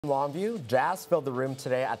Longview, jazz filled the room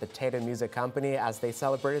today at the Tatum Music Company as they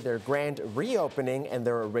celebrated their grand reopening in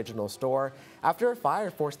their original store after a fire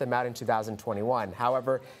forced them out in 2021.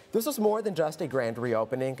 However, this was more than just a grand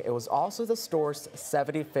reopening. It was also the store's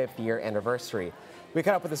 75th year anniversary. We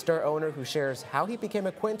caught up with the store owner who shares how he became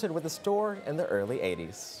acquainted with the store in the early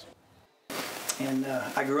 80s. And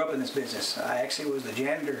I grew up in this business. I actually was the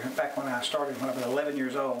janitor back when I started when I was 11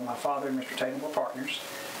 years old. My father and Mr. Tatum were partners.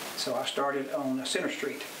 So I started on Center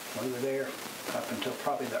Street. We were there up until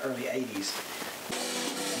probably the early 80s.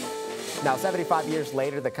 Now, 75 years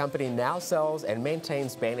later, the company now sells and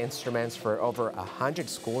maintains band instruments for over 100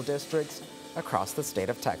 school districts across the state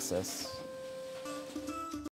of Texas.